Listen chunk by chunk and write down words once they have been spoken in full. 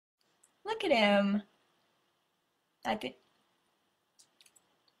Look at him. I think.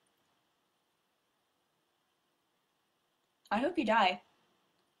 I hope you die.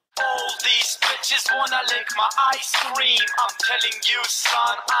 All these bitches wanna lick my ice cream. I'm telling you,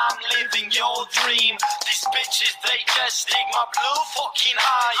 son, I'm living your dream. These bitches, they just dig my blue fucking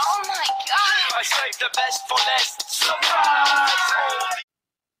eyes. Oh my god! I saved the best for last. Surprise!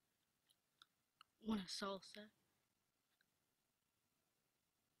 Want a salsa?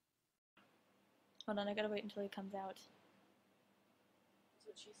 Hold on, I gotta wait until he comes out. That's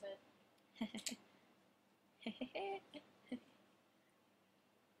what she said.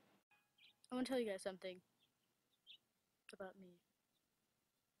 I want to tell you guys something about me.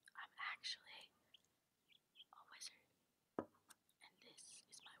 I'm actually a wizard, and this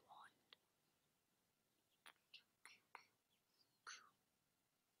is my wand.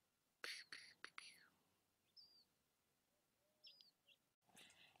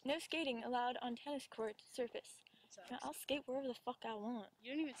 No skating allowed on tennis court surface. Now, I'll skate wherever the fuck I want.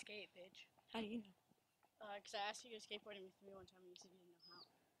 You don't even skate, bitch. How do you know? Because I asked you to go skateboarding with me one time and you said you didn't know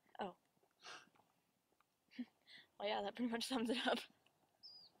how. Oh. Well, yeah, that pretty much sums it up.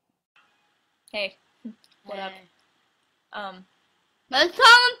 Hey. What up? Let's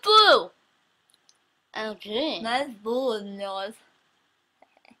come through! Okay. Nice bull nose.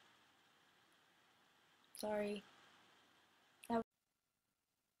 Sorry.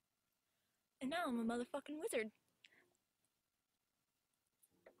 And now I'm a motherfucking wizard.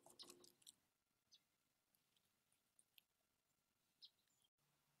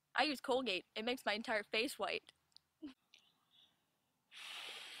 I use Colgate. It makes my entire face white.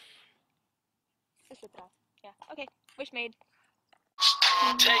 Yeah, okay. Wish made.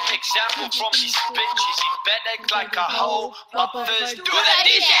 Take example from these bitches. You better act like a hoe, but first do the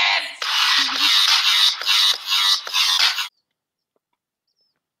dishes!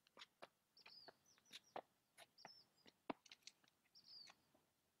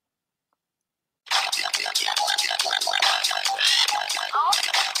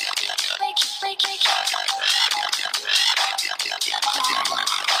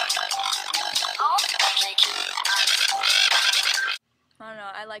 I don't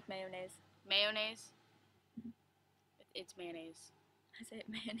know, I like mayonnaise. Mayonnaise? It's mayonnaise. I say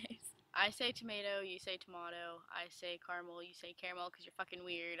mayonnaise. I say tomato, you say tomato. I say caramel, you say caramel because you're fucking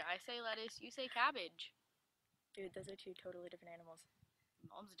weird. I say lettuce, you say cabbage. Dude, those are two totally different animals.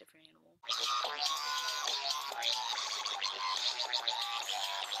 Mom's a different animal.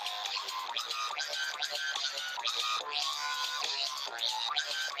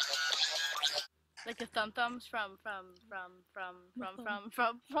 Like the thumb-thumbs from.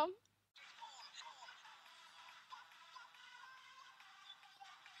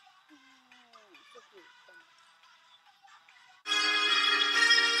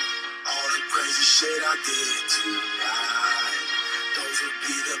 All the crazy shit I did tonight, those would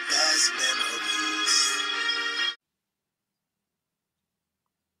be the best memories.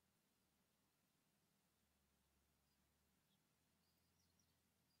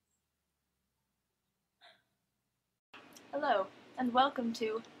 Hello, and welcome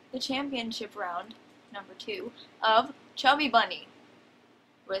to the championship round, number 2, of Chubby Bunny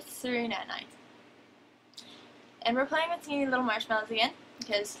with Serena and I. And we're playing with teeny little marshmallows again,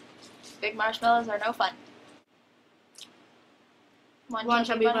 because big marshmallows are no fun. One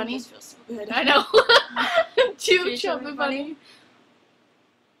chubby bunny? Just feels so good. I know. Two Chubby chubby bunny.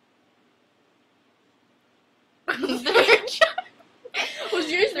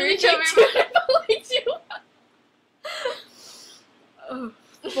 Was yours Three three chubby chubby bunny? Oh,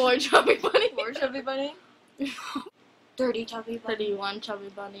 4 chubby bunny. 4 chubby bunny. 30 chubby bunny. 31 chubby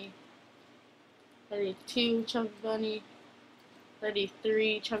bunny. 32 chubby bunny.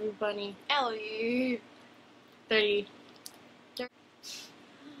 33 chubby bunny. Ellie. 30.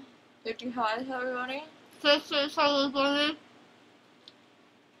 55 chubby bunny. 50 chubby bunny.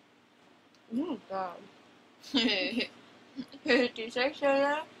 Oh god. 56 chubby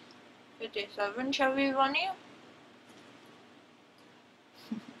bunny. 57 chubby bunny.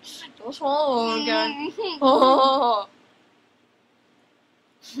 Don't swallow again. Oh.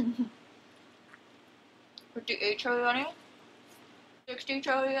 58 chubby bunny. 60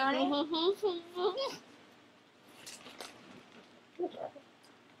 chubby bunny.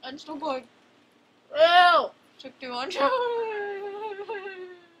 I'm still going. Ew! 61 chubby.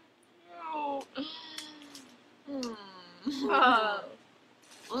 Oh.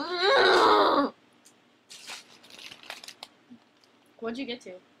 What'd you get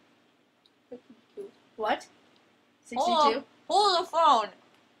to? 52. What? 62? Oh, hold the phone.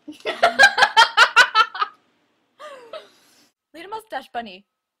 Leda Mustache Bunny.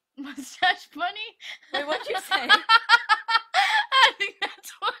 Mustache bunny? Wait, what'd you say? I think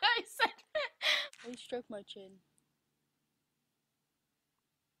that's what I said. Please stroke my chin.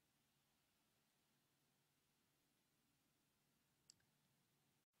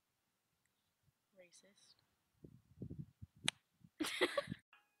 Racist.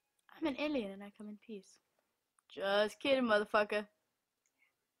 I'm an alien and I come in peace. Just kidding, motherfucker.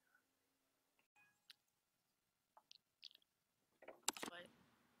 What?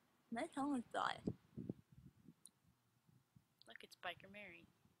 My tongue is dry. Look, it's Biker Mary.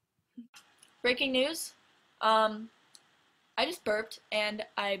 Breaking news. I just burped and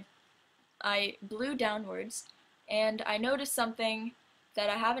I blew downwards, and I noticed something that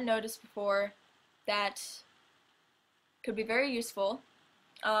I haven't noticed before that could be very useful.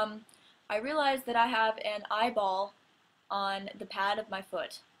 I realized that I have an eyeball on the pad of my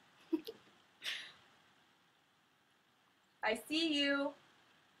foot. I see you.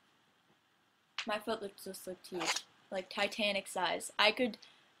 My foot just looked huge, like Titanic size. I could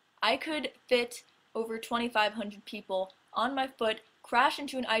fit over 2,500 people on my foot, crash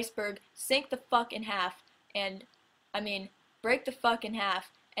into an iceberg, sink the fuck in half, and, I mean, break the fuck in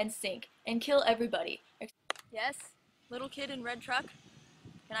half, and sink, and kill everybody. Yes? Little kid in red truck?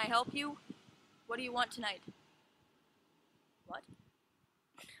 Can I help you? What do you want tonight? What?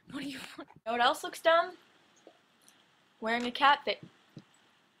 What do you want? You know what else looks dumb? Wearing a cat face.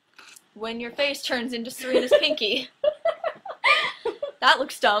 When your face turns into Serena's pinky. That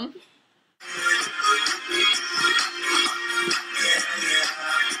looks dumb.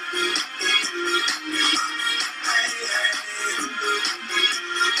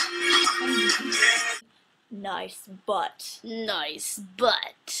 Nice butt. Nice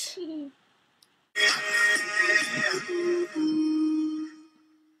butt.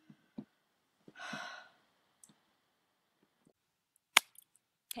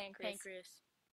 Pancreas. Pancreas.